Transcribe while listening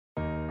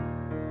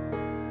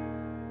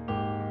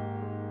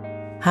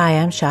Hi,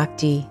 I'm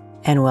Shakti,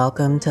 and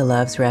welcome to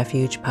Love's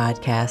Refuge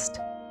podcast,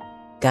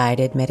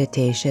 guided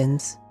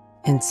meditations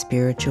and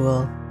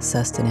spiritual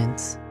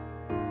sustenance.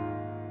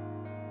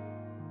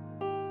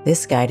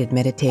 This guided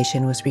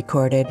meditation was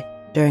recorded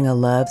during a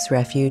Love's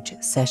Refuge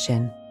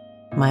session,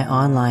 my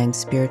online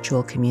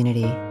spiritual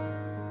community.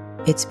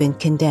 It's been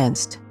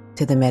condensed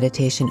to the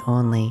meditation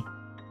only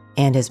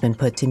and has been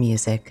put to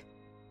music.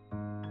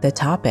 The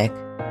topic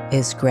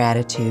is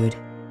gratitude.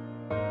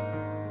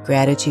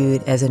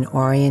 Gratitude as an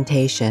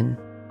orientation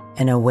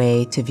and a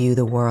way to view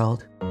the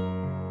world,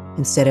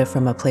 instead of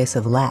from a place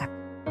of lack,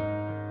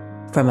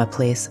 from a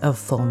place of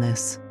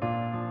fullness.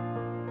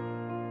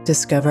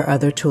 Discover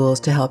other tools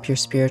to help your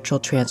spiritual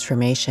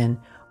transformation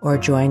or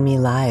join me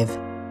live.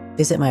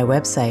 Visit my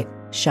website,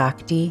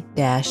 shakti-s.com.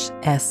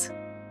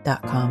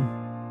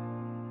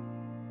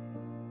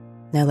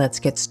 Now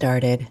let's get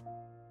started.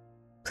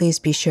 Please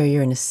be sure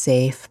you're in a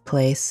safe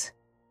place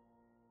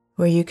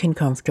where you can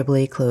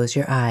comfortably close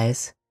your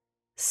eyes,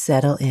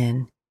 settle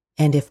in,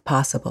 and if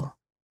possible,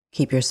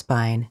 keep your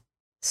spine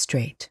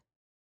straight.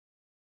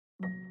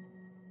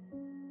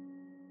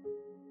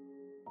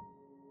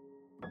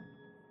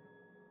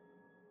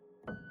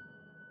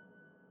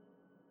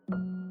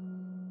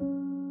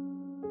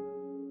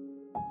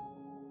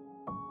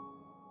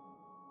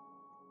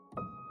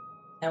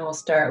 And we'll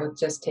start with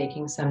just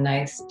taking some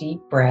nice deep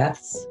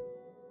breaths,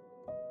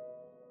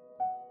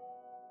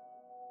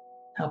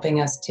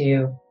 helping us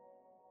to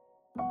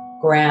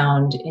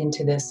ground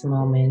into this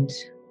moment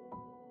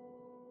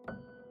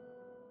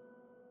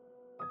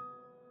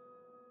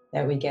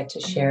that we get to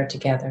share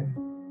together.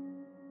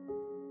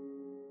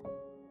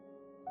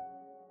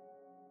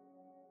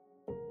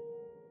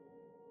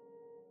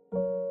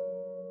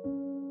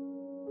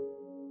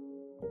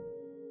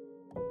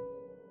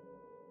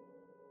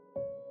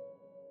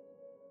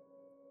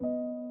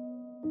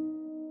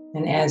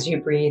 And as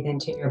you breathe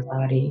into your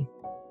body,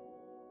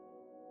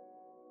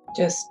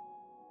 just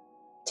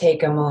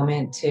take a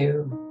moment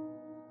to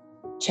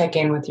check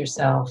in with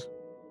yourself,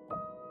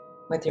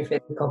 with your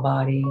physical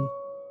body,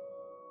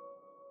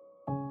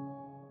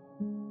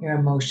 your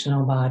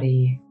emotional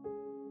body,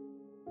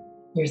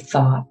 your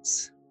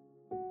thoughts,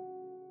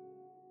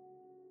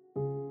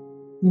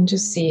 and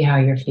just see how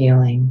you're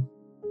feeling.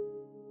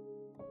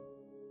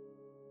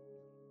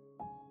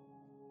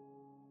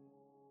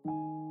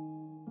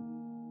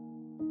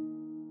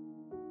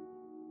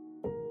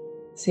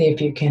 See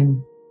if you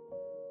can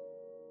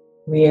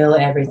reel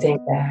everything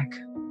back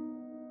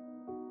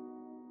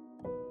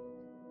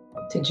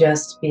to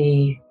just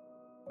be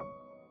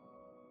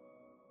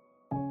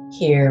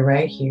here,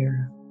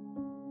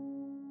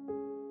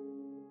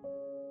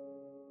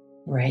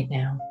 right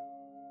now.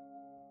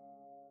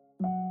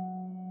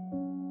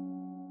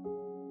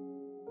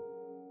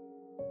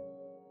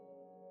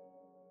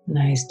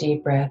 Nice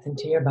deep breath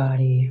into your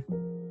body,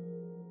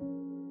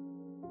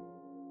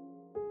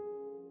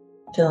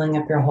 filling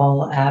up your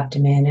whole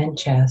abdomen and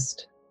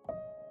chest,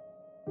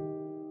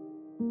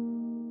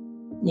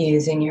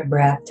 using your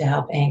breath to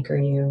help anchor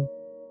you.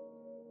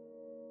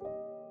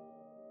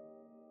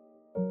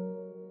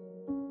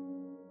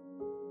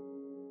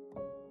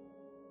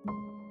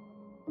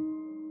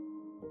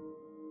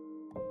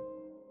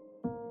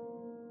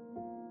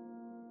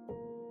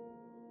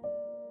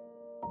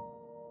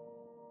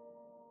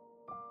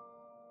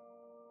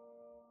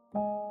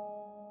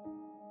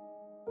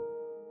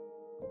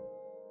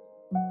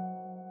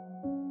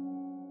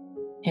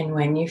 And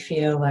when you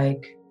feel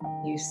like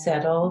you've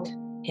settled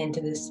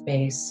into this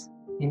space,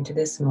 into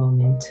this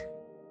moment,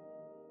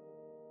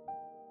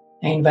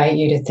 I invite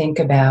you to think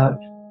about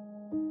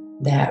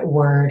that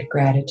word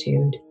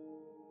gratitude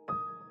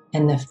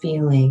and the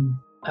feeling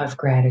of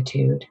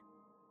gratitude,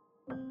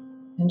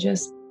 and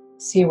just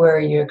see where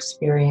you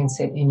experience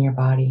it in your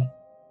body.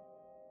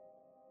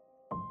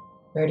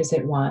 Where does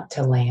it want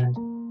to land?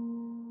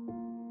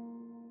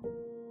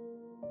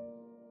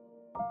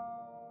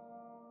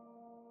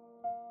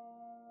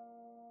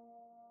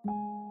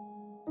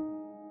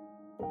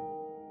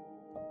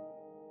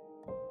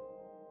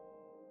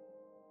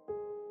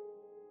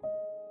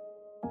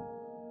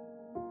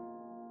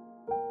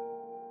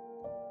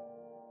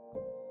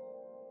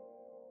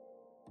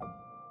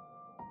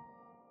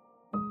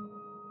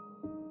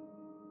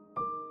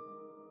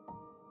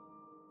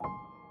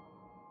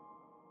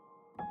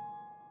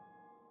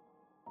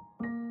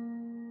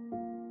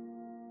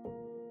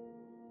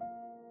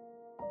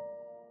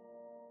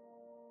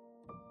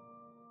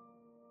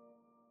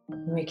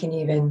 We can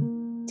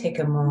even take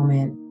a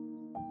moment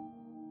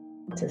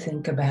to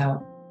think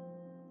about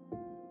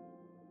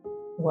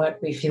what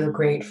we feel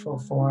grateful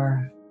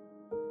for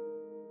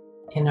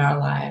in our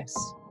lives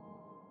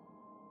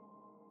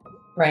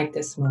right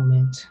this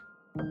moment.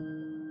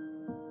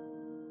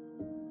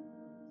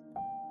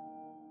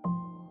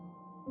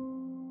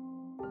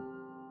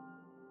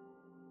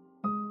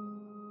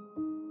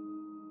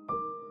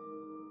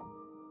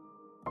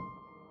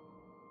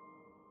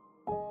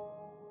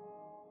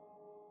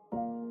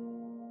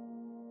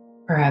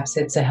 Perhaps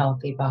it's a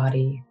healthy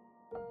body.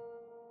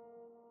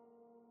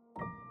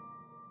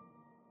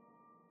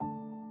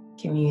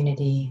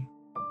 community,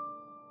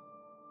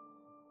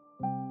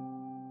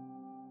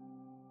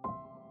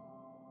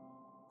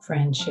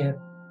 friendship,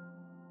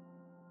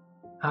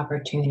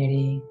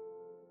 opportunity,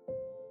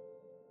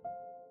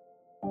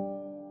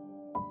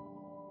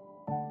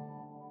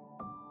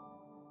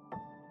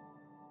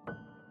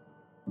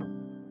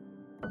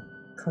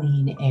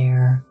 clean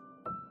air,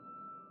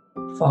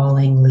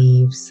 falling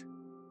leaves,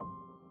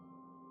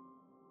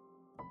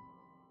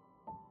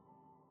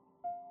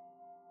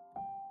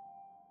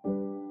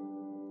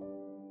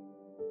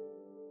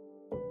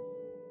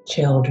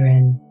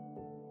 children,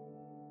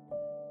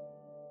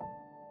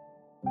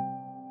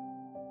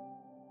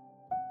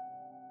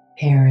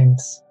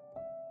 parents,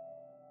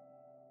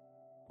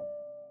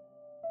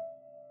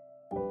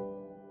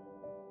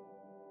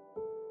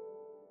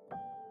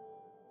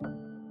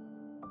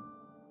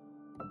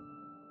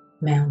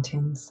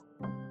 mountains.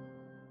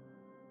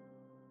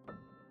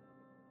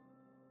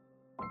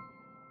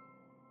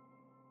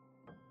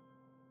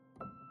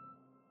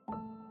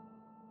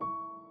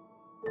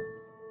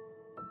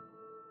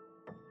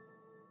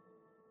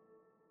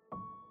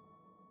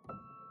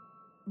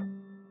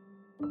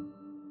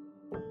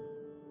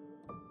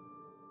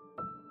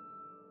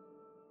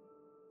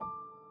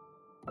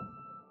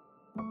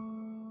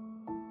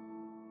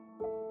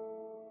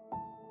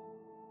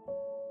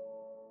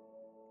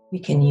 We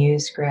can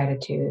use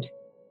gratitude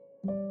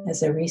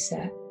as a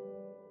reset,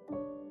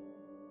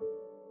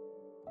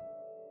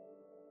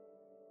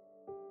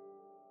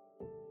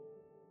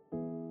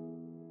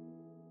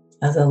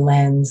 as a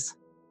lens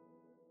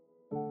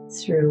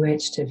through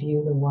which to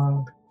view the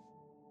world.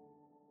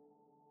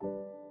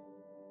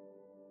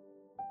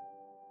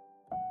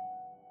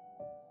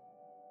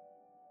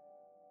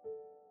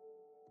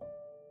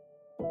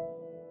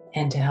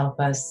 And to help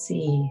us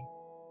see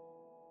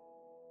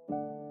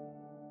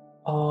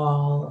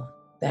all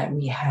that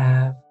we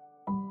have,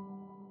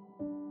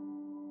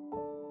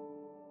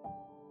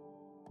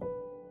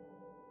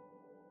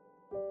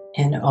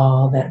 and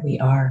all that we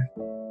are.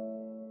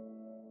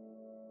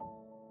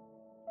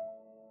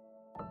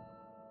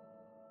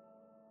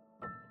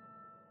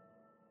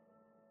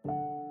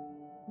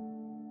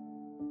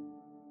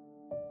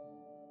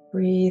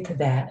 Breathe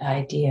that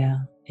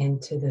idea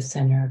into the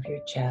center of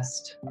your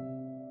chest,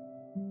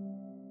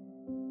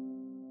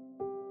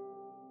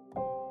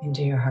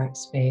 into your heart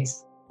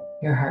space,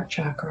 your heart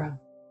chakra.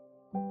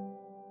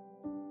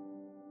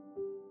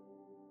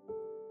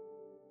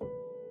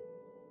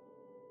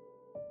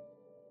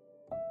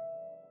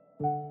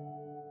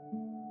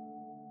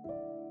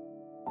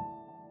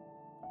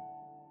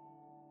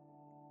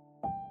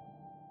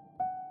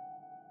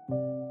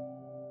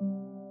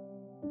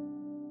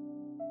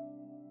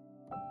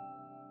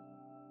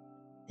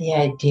 The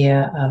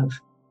idea of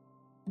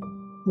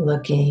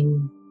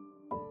looking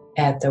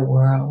at the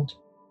world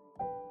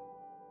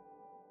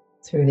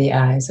through the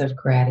eyes of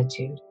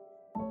gratitude.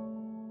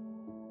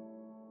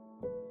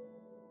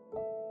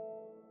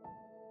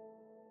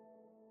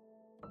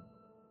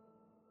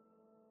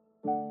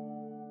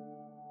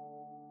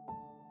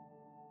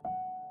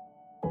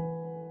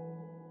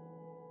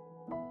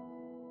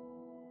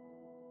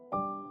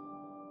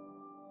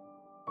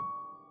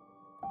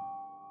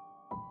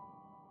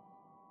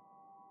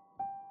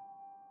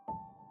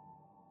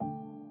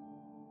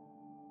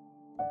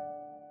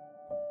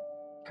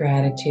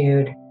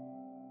 Gratitude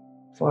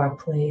for a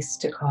place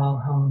to call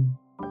home.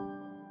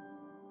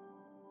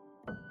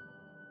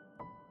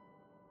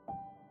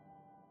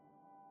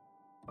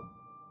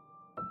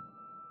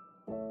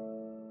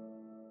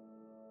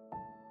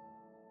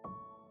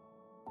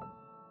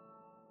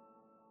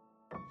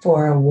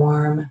 For a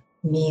warm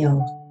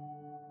meal.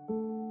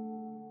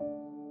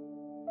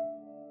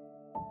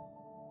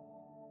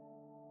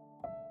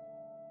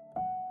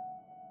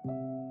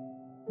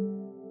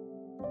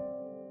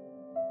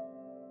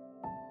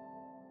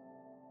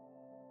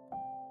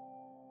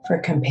 For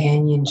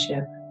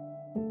companionship.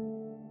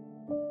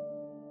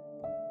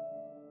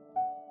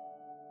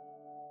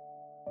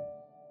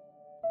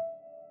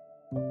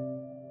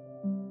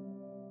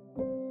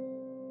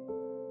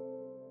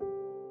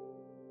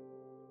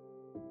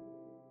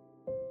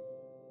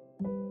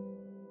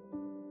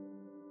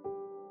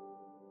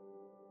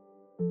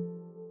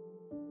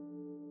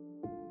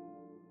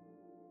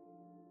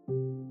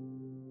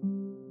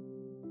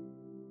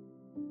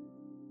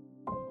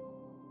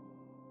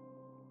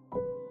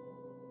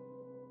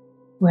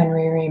 When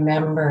we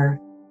remember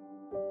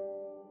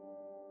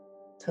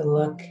to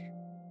look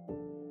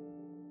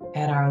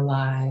at our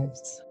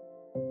lives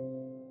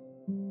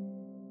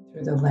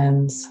through the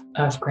lens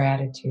of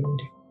gratitude,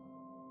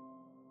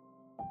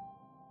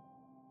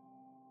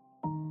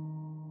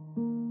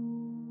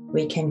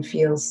 we can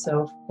feel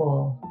so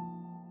full,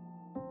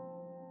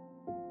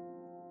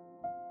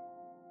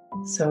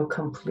 so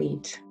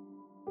complete.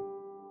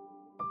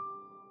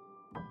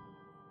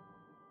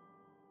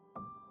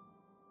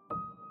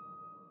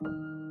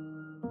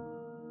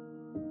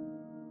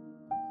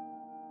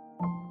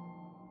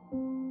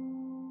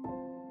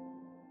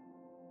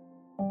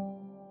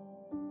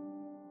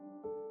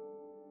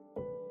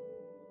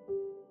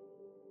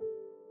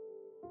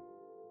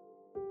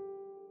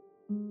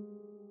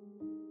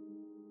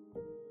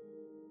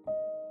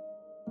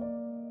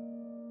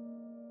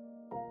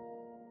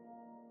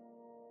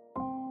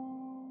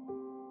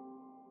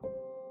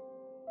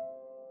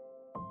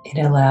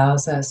 It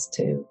allows us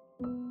to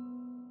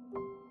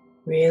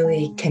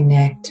really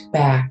connect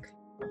back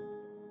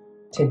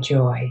to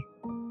joy.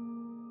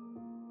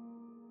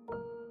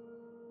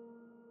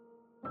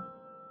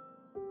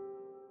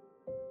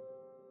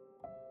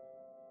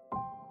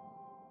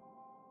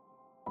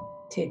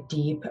 To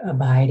deep,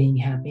 abiding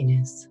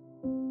happiness.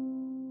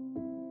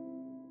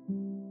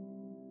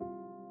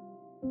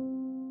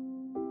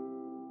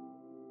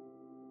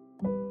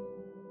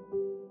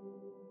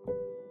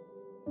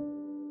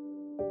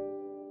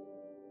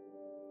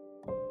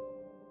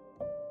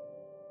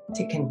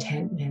 To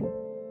contentment.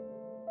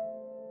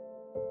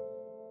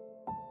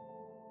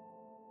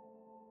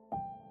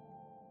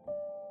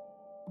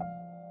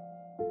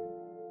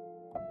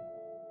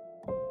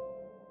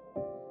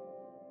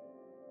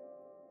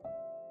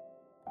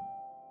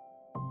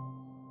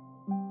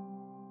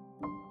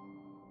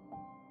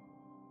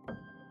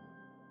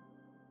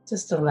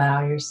 Just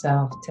allow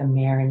yourself to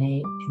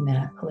marinate in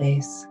that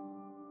place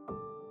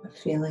of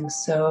feeling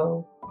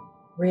so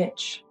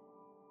rich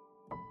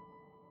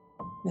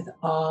with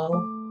all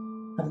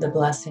of the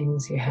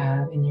blessings you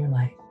have in your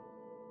life.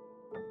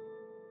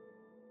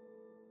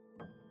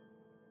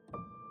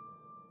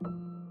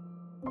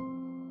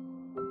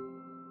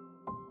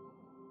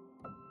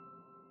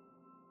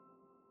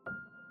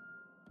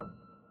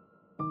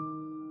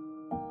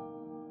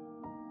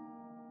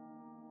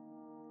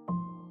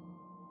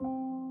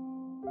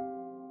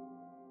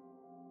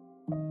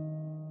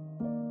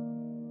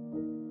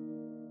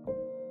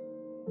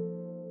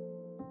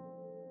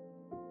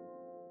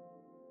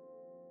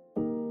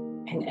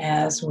 And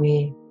as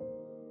we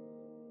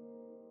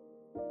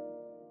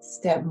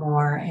step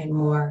more and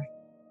more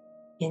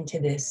into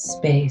this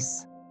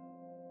space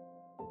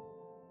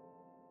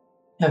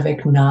of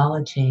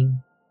acknowledging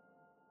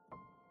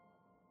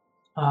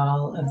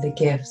all of the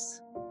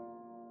gifts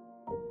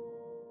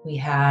we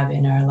have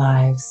in our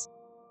lives,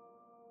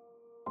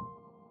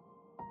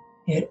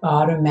 it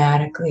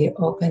automatically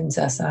opens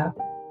us up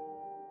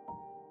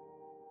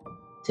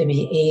to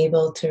be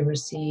able to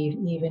receive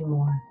even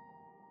more.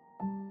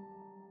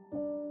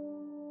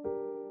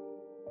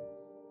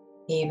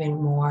 Even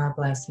more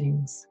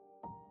blessings,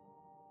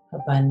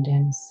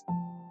 abundance,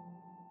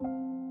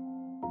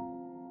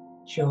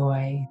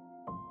 joy,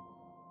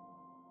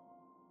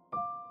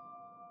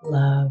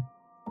 love,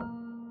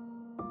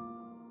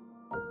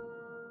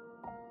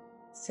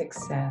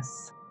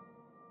 success.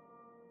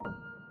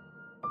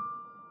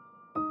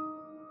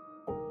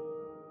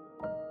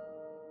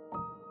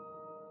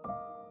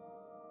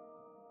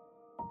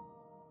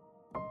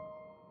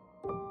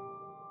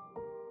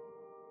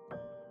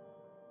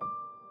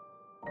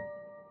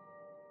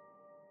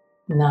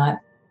 Not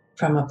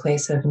from a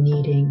place of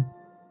needing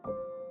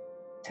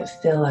to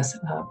fill us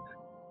up,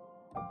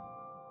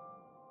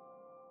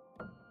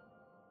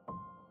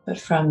 but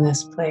from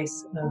this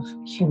place of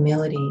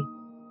humility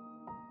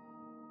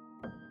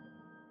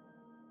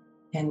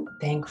and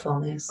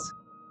thankfulness,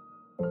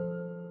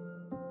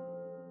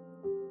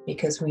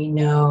 because we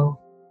know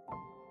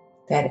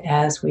that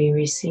as we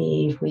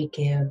receive, we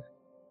give,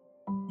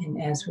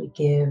 and as we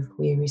give,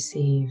 we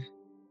receive.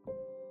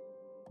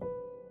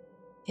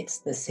 It's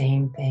the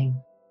same thing.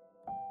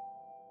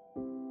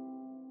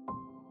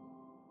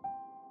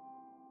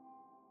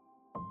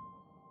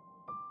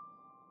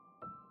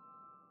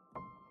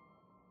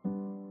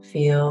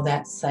 Feel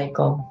that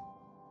cycle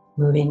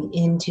moving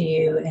into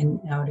you and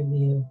out of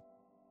you,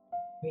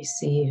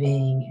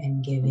 receiving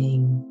and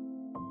giving,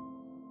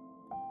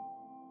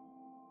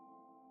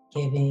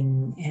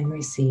 giving and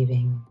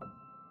receiving.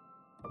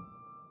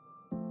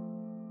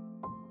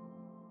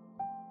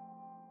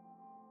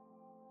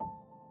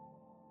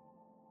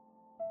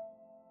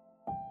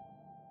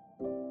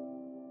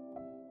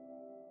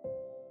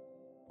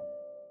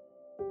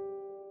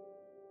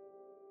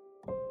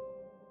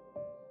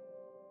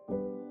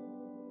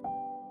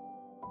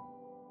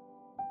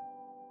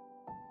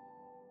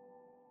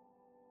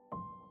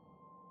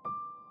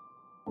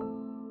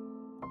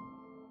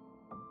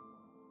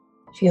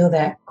 Feel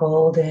that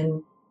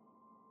golden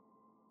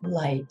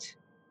light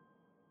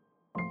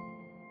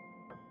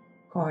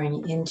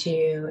pouring into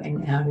you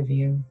and out of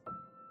you.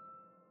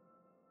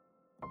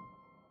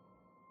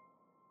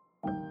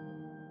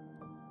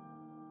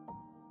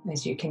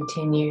 As you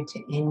continue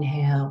to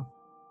inhale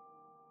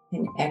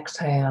and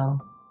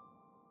exhale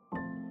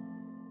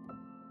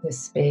the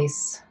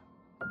space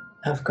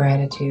of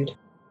gratitude.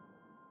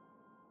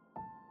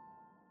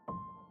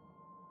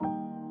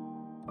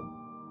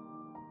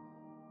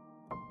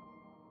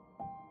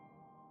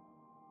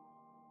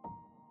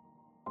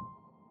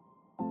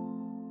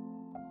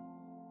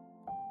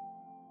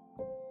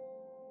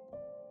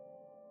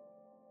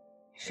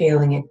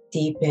 Feeling it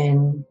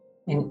deepen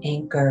and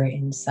anchor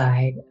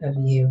inside of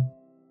you.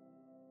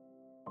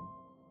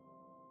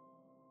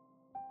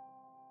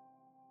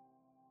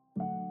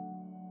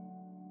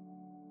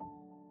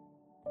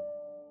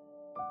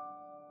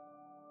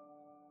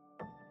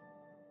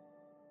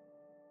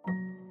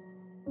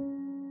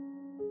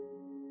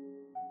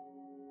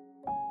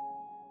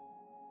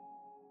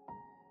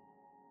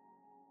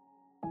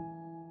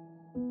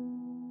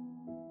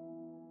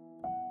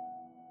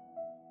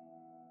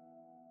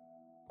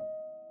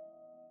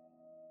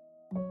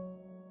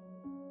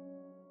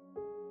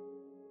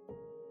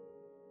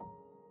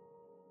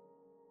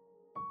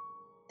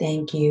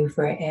 Thank you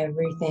for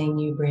everything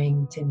you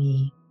bring to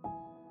me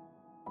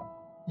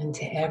and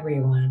to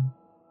everyone.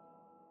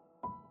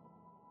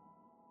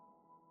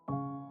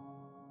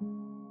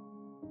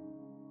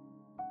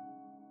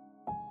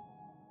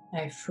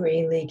 I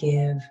freely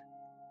give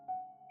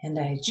and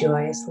I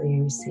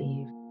joyously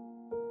receive.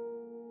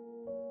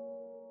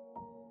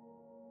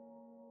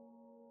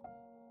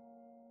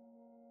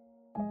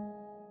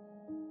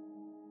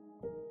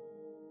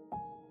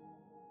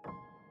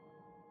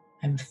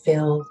 I'm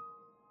filled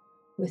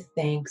with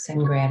thanks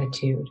and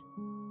gratitude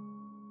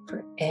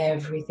for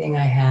everything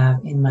I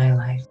have in my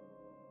life,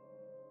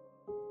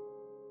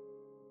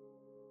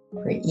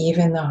 for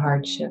even the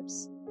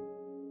hardships,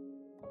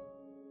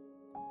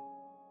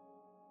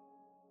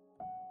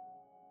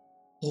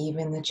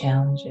 even the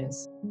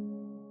challenges.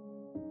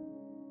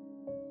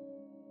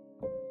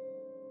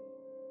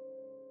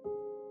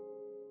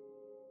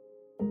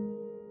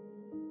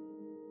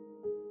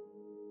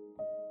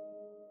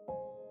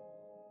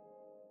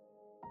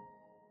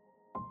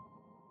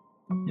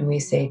 And we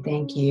say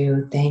thank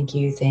you, thank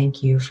you,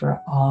 thank you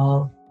for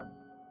all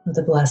of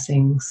the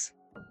blessings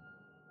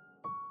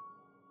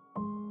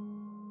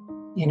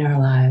in our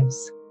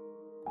lives.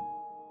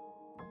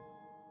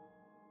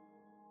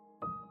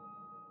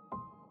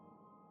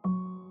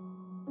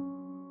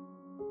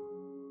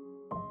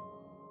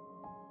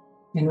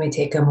 And we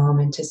take a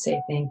moment to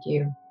say thank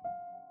you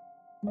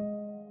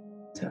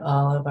to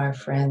all of our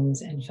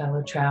friends and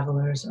fellow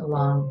travelers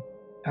along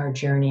our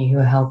journey who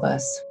help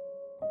us,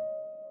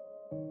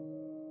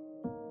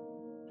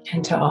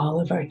 and to all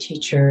of our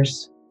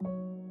teachers,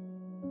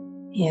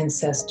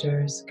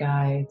 ancestors,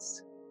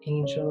 guides,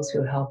 angels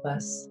who help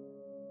us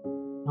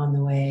on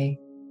the way,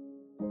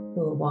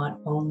 who want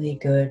only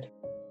good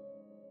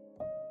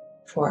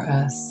for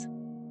us.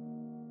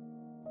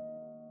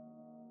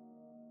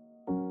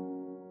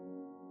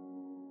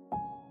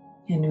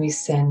 And we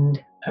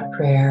send a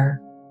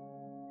prayer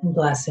and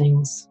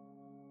blessings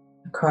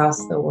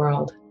across the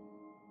world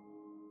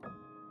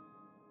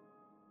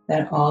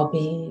that all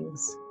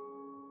beings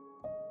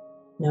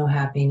know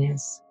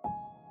happiness,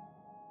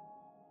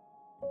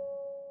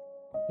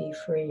 be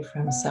free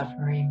from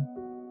suffering,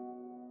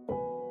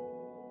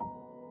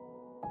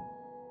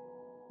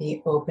 be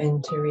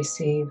open to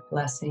receive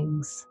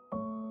blessings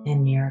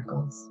and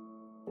miracles.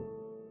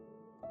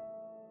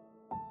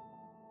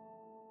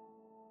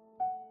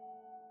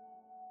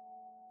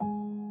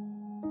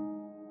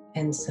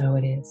 And so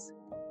it is.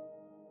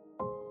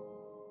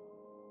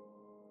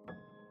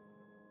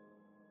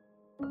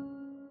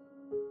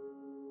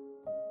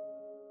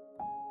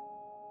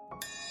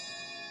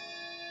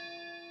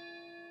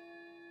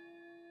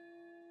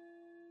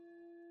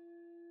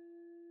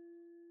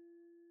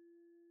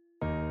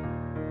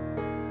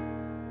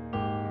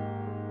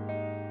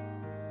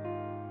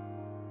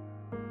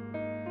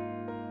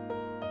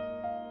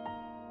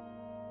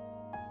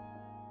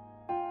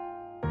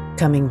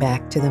 Coming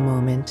back to the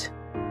moment,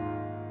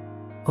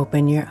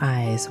 open your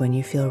eyes when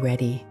you feel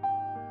ready.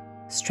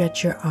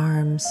 Stretch your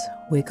arms,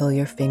 wiggle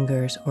your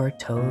fingers or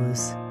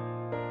toes,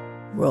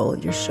 roll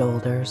your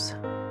shoulders.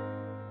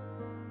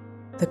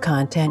 The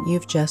content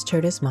you've just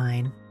heard is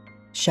mine,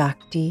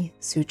 Shakti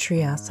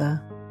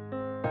Sutriyasa,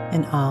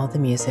 and all the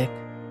music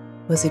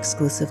was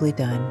exclusively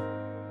done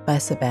by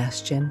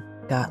Sebastian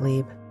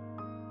Gottlieb.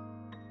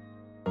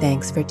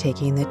 Thanks for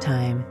taking the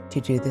time to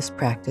do this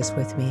practice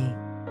with me.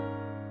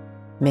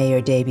 May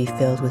your day be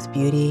filled with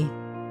beauty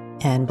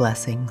and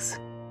blessings.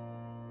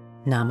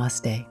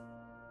 Namaste.